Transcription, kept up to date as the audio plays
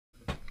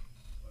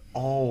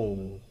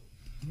Oh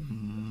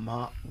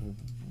my,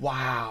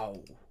 wow.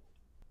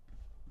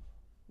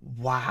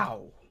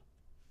 Wow.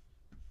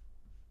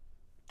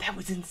 That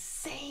was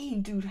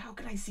insane, dude. How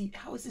can I see?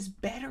 How is this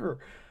better?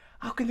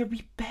 How can there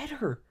be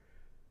better?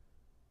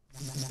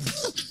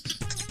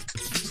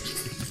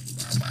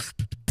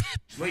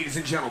 Ladies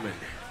and gentlemen,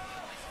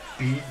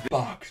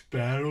 Beatbox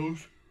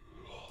battles.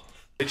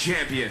 the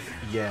champion.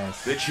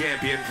 Yes. The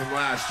champion from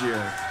last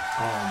year.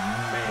 Oh,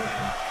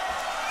 man.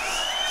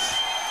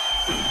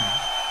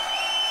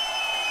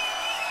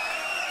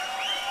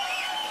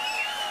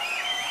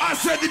 I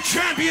said the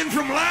champion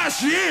from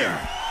last year.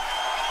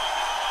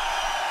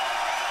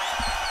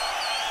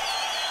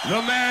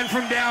 The man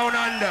from down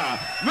under.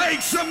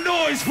 Make some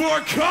noise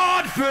for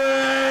Codfish.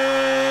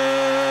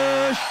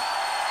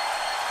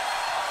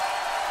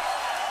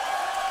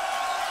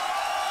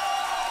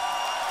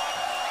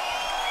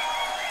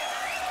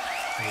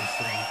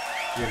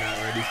 You're not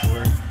ready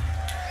for it?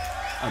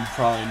 I'm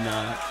probably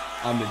not.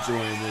 I'm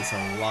enjoying this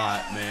a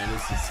lot, man.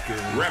 This is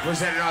good.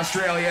 Representing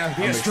Australia,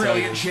 the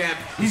Australian champ.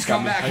 He's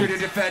come back here to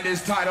defend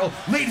his title.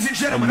 Ladies and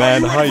gentlemen, are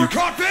you ready for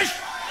Codfish?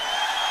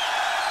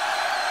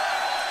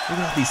 Look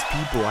at all these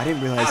people. I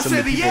didn't realize some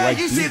of the people like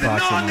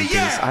beatboxing like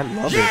this. I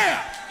love it.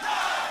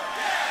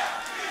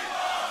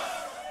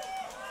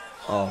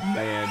 Oh,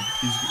 man.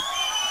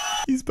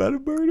 He's about to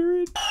murder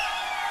it.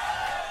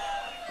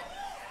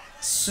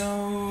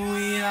 So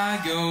we are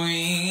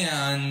going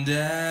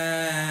under.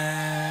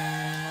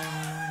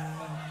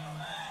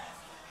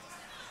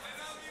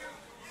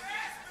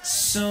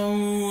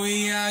 So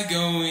we are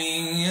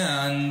going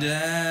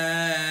under.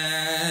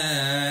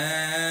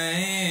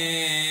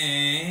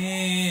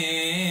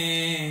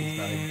 He's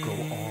about to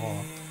go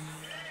off.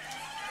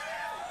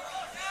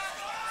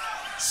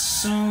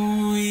 So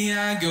we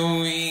are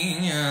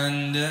going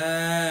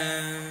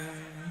under.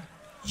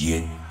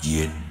 Yin,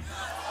 yin.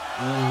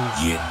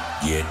 Yin,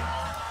 yin.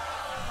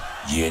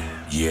 Yin,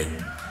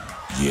 yin,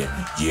 yin,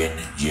 yin,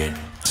 yin,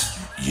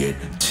 yin,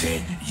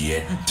 ten,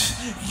 yin,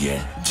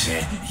 yin,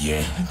 ten,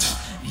 yin,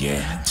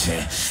 yin,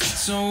 ten.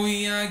 So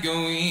we are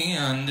going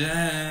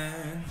under.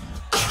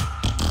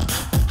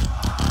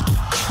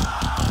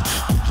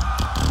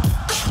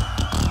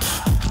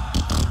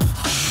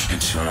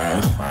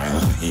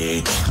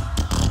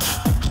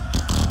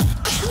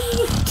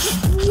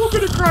 We're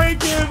gonna cry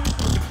again.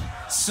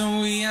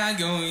 So we are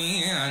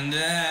going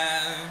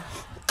under.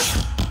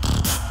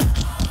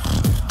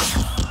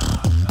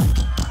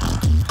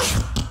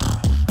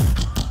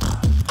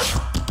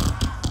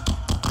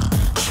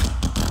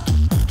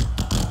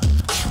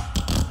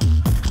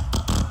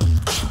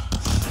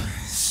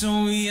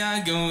 So we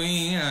are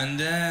going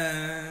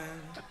under.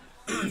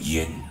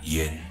 Yin,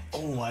 yin.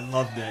 Oh, I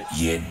love that.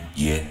 Yin,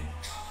 yin.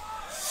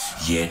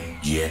 Yin,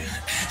 yin.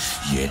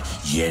 Yin,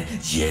 yin,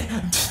 yin.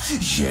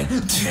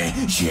 Yin, ten,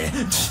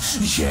 yin.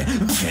 Yin,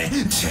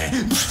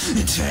 ten,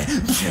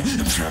 ten.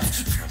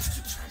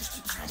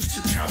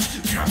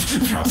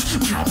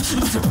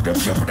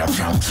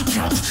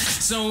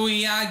 So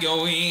we are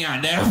going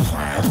under.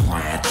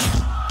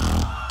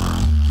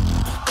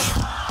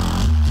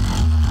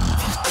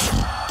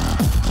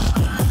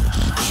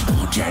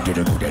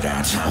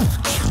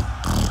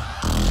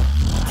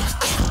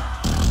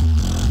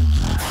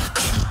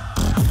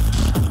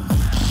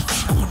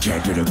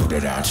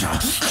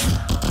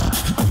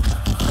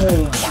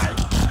 Oh my.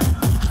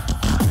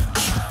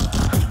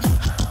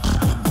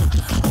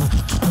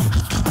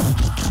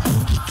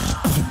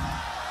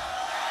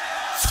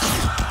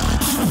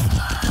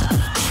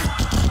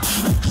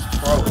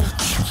 Bro.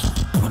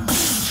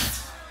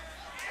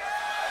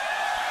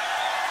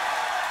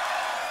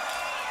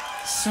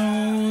 So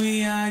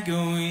we are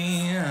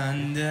going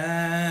under.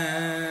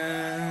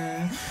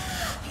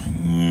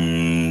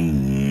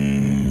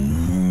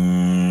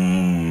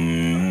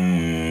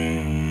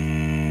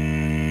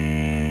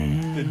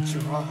 The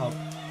drop.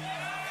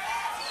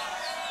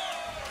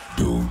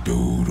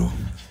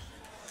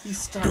 He's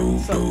starting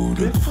something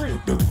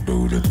different.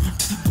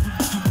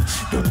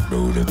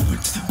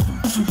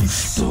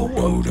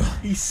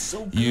 He's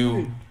so good.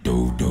 You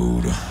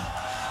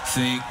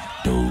think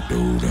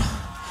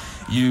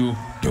you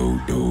could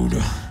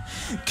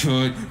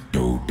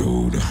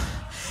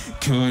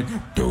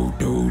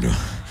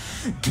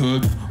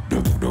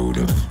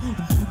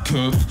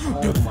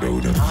Oh my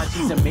God,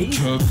 he's amazing.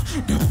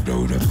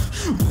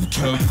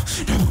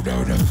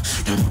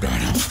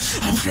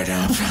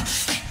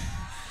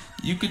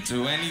 You could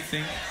do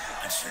anything.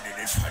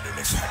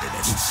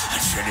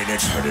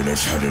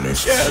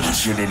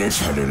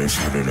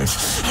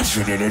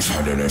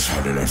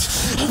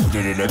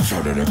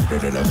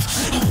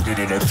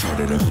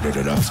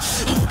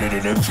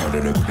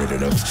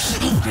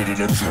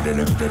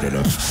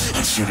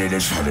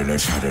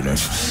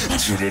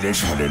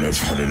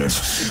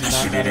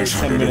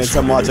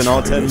 I'm watching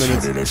all 10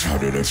 minutes.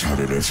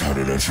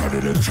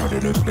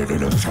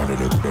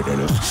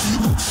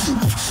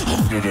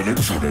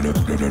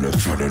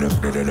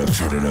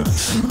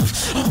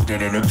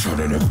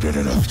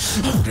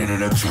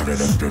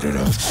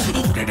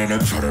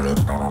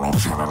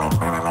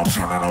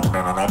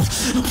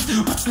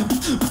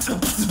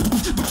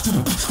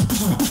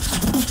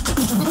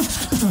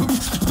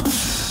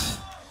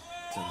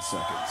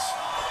 Seconds.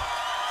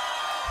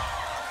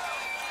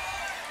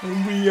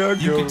 We are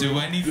You can do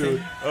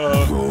anything.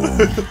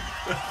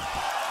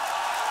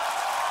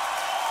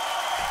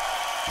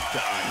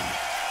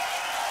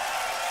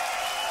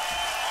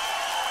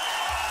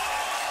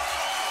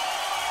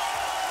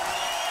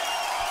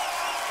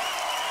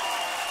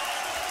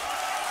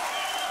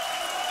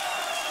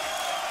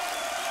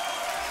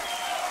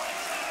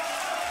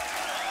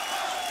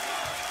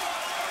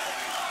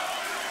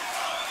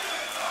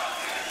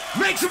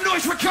 Make some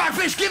noise for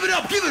Codfish. Give it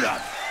up. Give it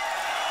up.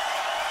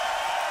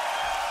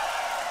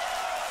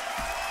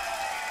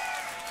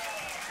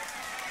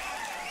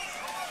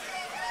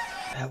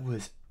 That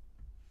was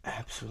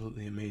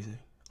absolutely amazing.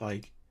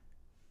 Like,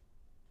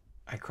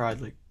 I cried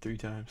like 3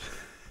 times.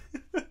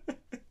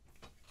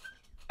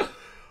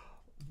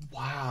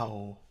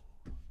 Wow.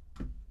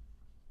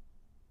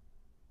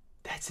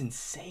 That's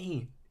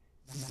insane.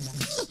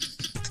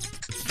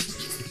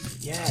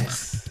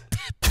 Yes.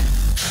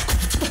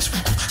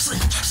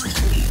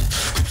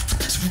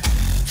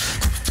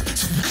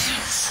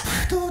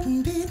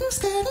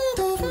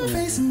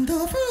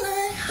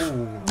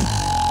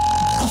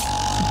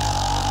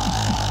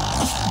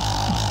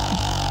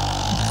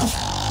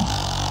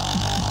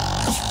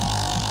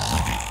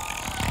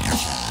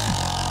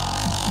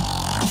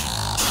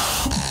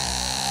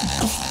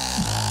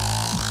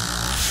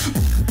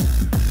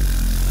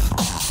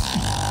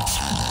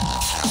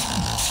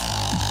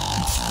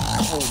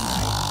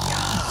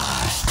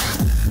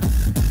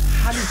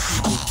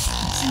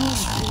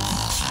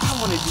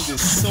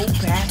 So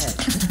bad.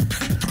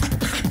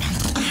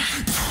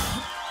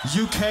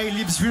 UK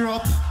leaves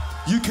Europe.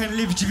 You can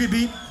leave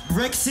GBB.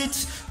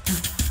 Brexit.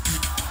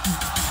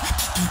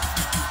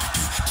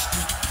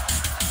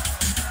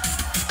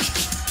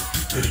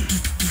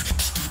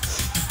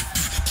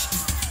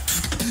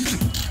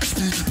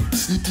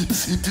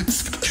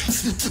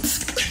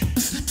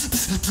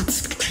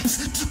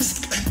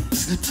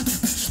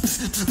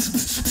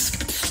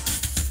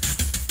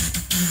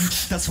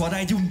 That's what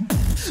I do.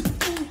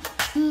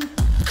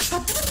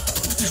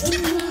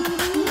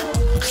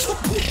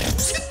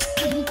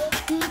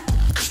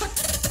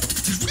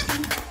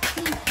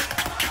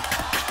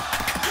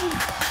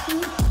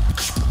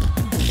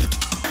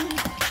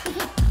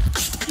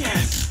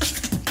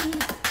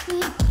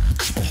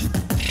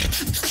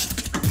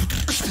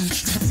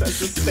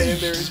 Just stand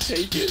there and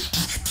take it.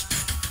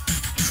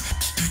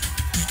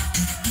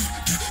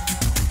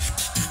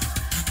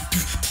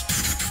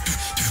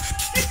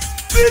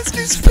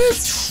 He's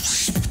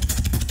pissed.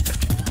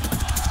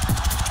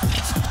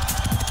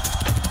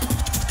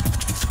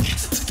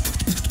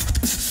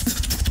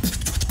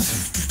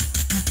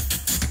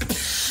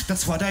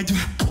 That's what I do.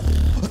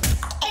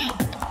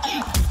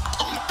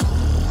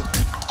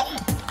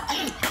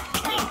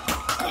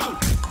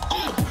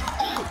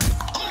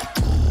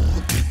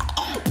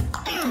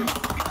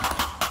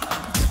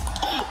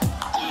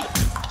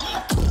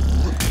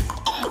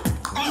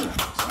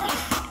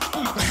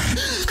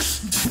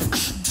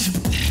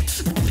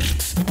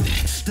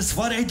 That's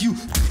what I do.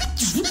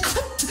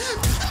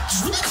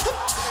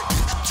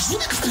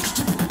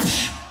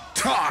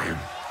 Time.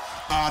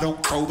 I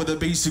don't go with the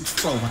basic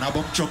flow. When I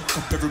bump jump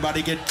up,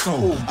 everybody get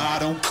go. I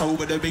don't go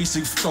with the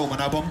basic flow. When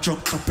I bump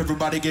jump up,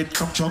 everybody get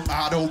jump.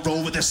 I don't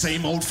roll with the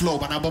same old flow.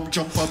 When I bump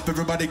jump up,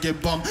 everybody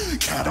get bump.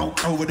 I don't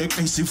go with the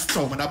basic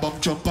flow. When I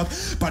bump jump up,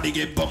 everybody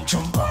get bump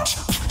jump.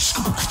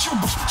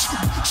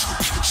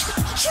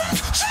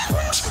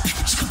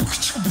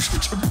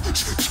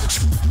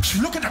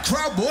 Look at the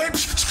crowd, boy.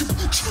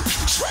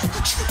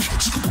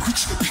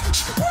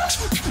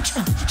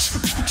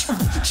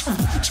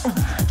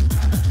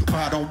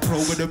 I don't roll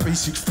with the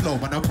basic flow.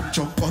 When I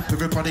jump up,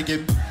 everybody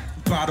get.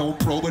 I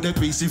don't roll with the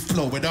basic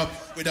flow. With up.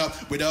 I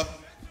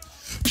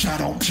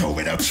don't throw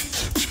it up.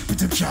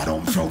 I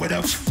don't throw it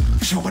up.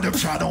 Show it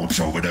up. I don't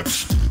throw it up.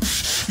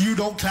 You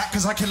don't clap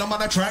cause I kill them on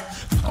the track.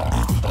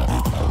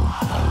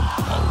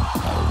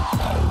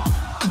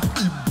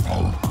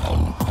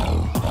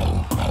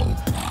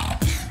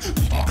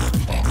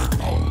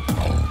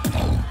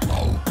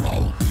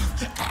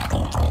 I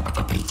don't roll with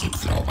the basic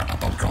flow. When I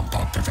don't jump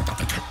up,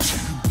 everybody get.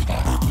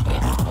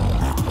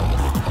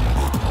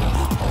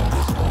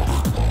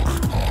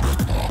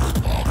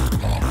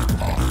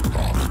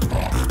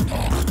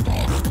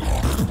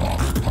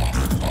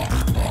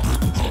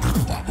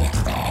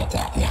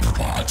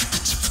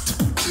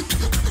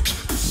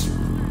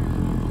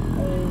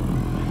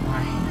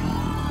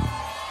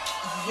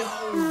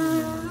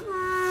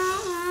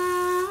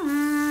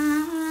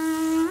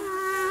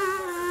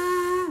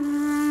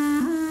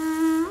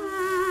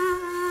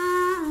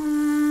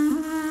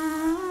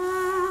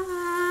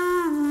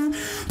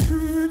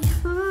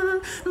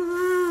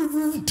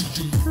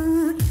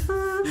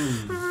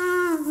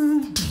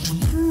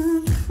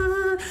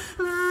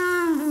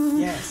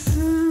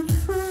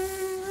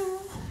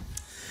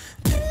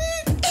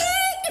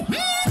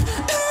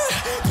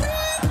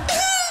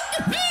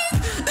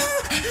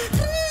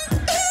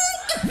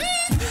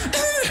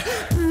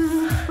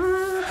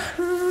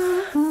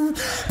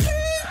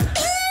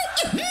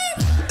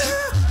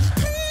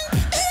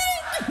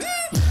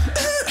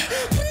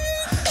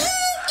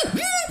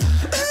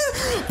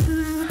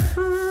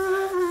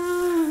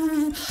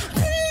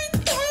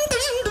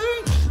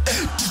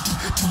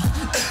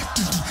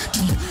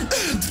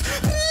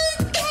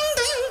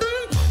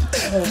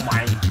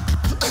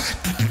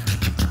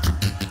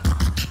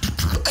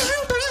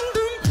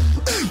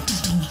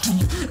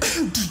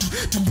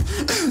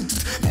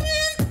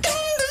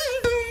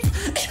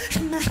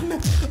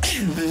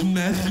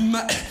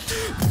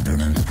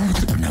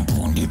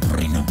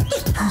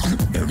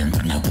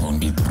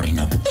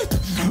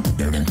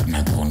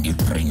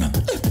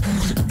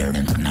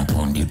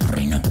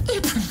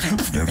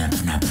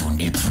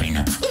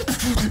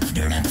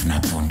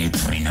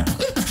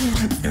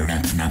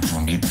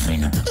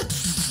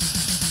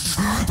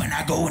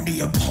 be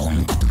a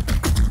punk.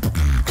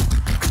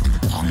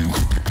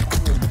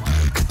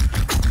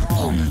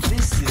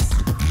 This is.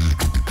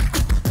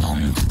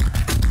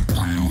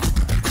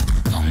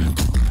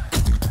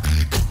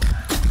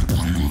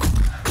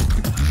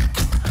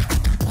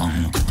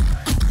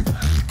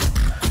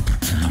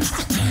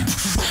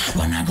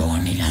 When I go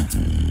on the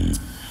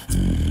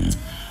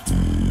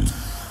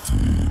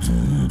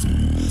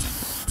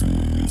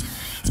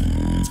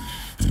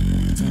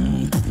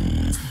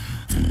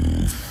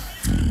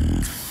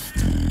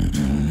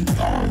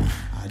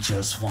I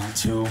just want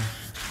to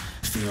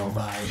feel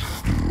right.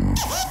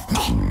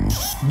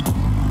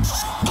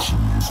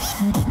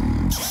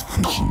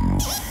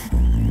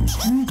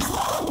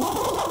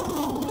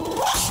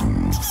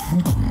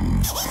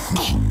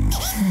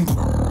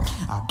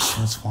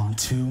 I just want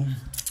to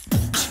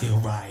feel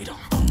right.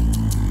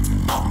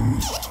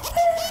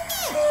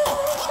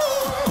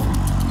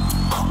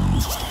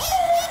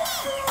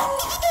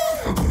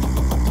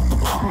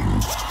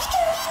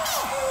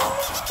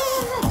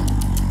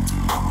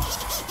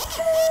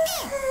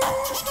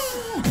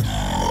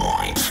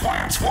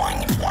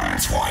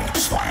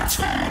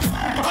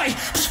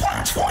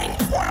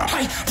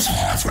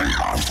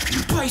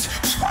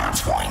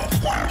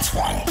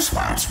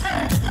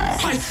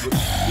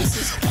 This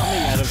is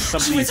coming out of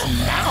somebody's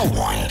mouth.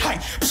 I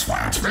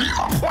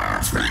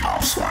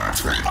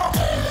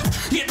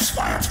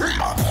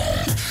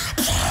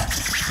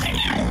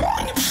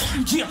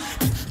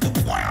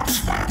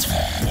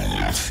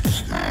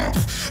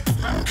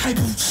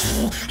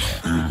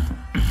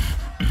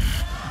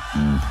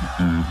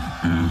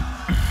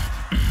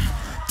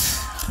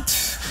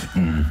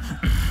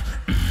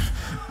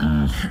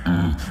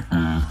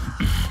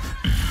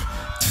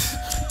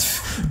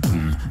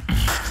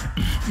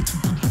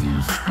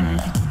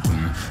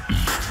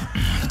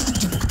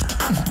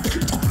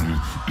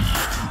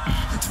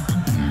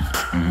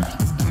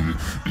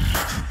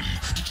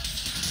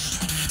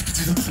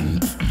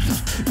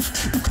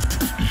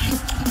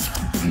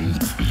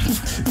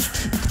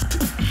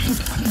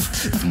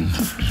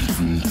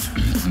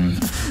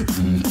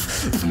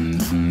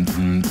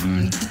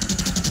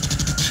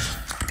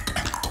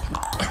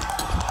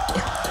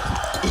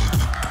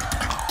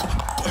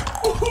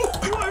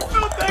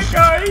felt that,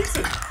 guys.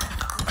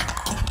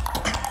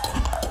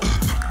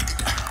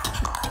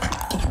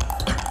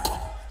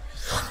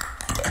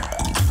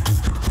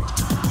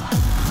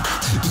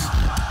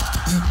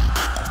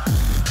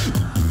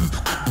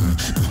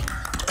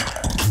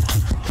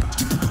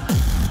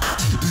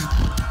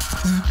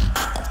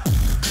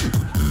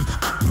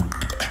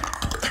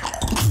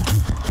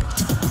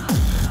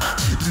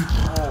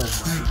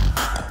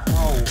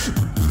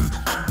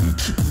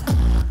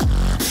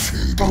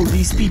 Bro,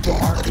 these people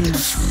are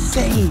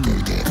insane.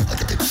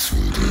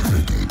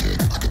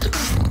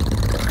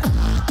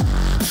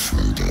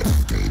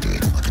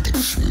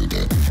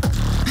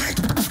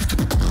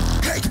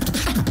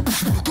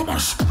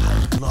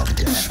 Love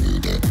that.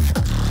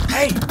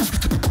 Hey!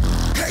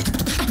 Hey!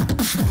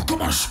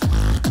 Come on!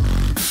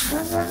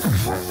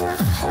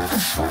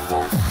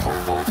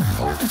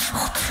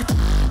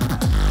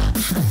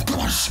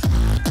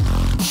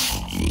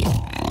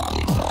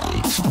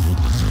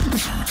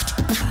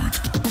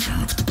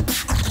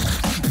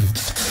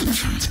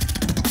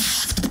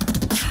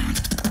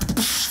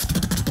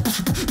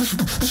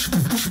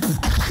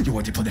 You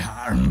want to put the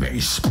higher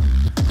bass?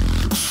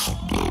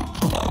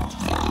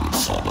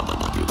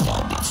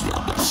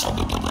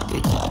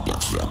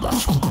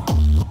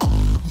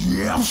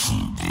 Yes.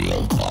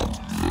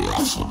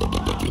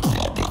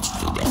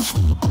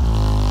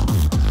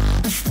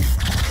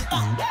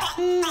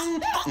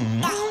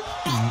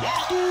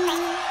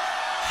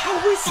 How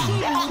is he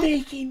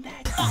making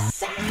that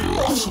sound?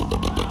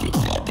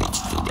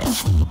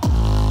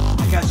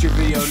 I got your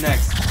video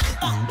next.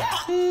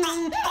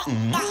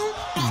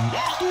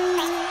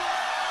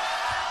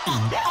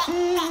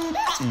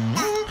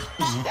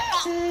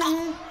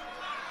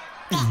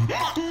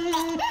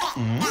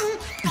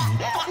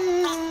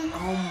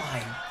 Oh my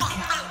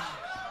god.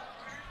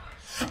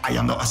 I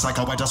am not a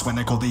psycho, I just when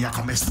they call the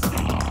alchemist.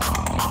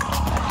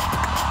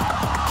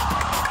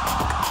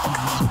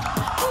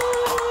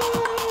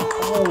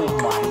 Oh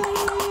my.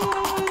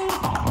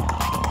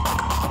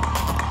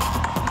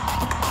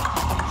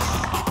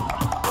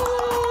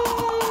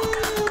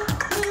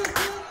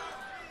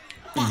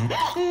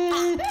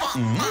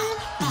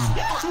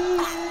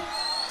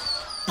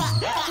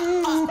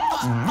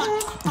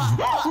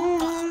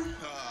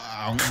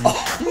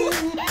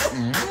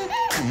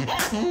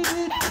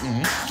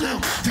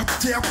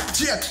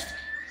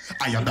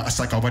 I am not a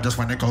psycho, I just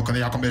when they call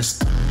the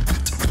alchemist.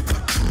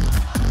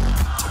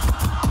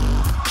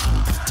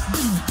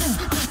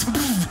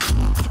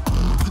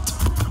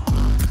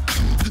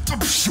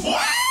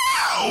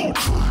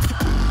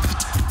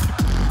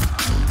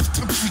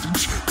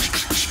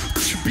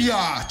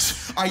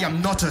 Biatch, I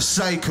am not a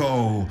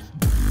psycho.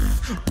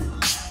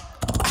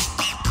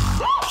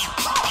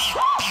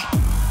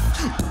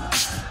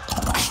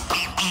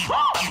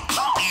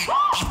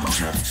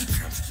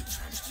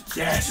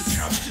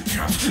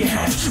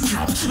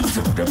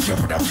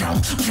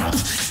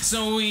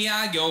 So we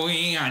are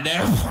going under.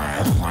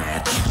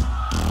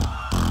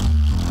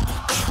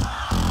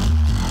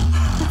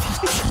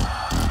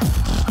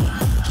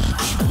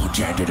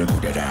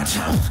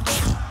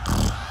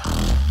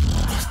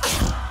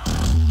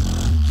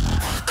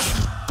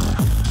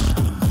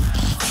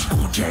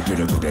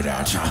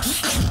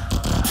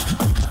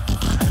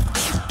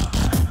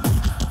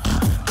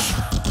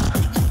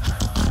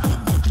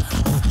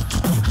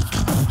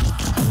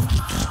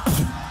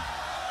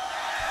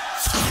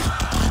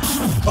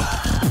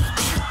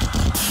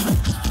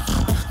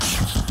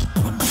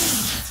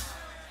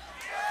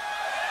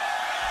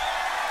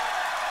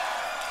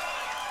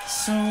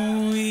 So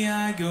we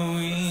are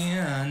going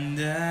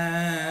under.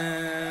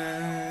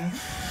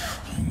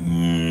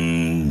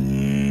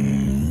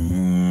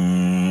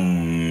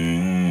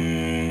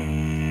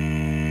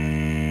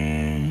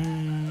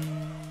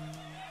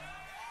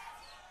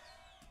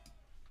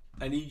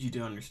 I need you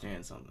to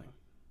understand something.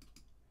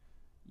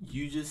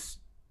 You just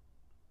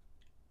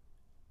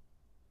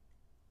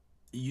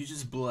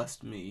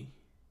blessed me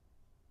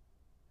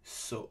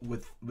so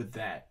with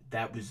that.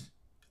 That was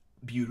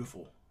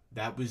beautiful.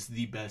 That was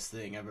the best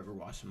thing I've ever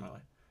watched in my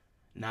life.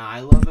 Now,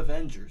 I love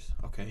Avengers.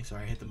 Okay,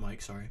 sorry, I hit the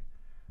mic, sorry.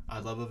 I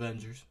love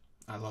Avengers.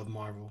 I love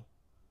Marvel.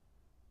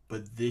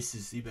 But this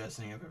is the best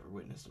thing I've ever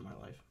witnessed in my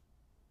life.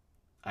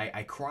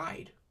 I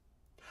cried.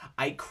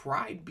 I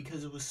cried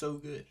because it was so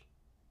good.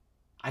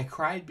 I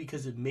cried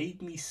because it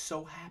made me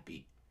so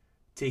happy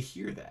to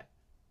hear that.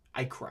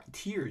 I cried.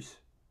 Tears.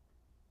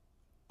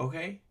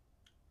 Okay?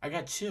 I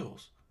got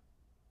chills.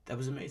 That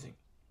was amazing.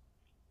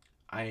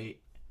 I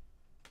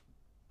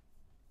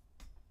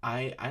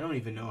don't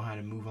even know how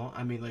to move on.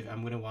 I mean, like,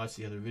 I'm gonna watch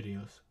the other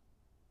videos.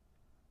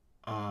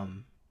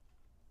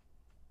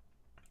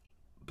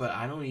 But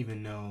I don't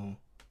even know.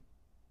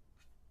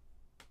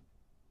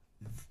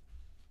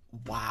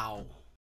 Wow.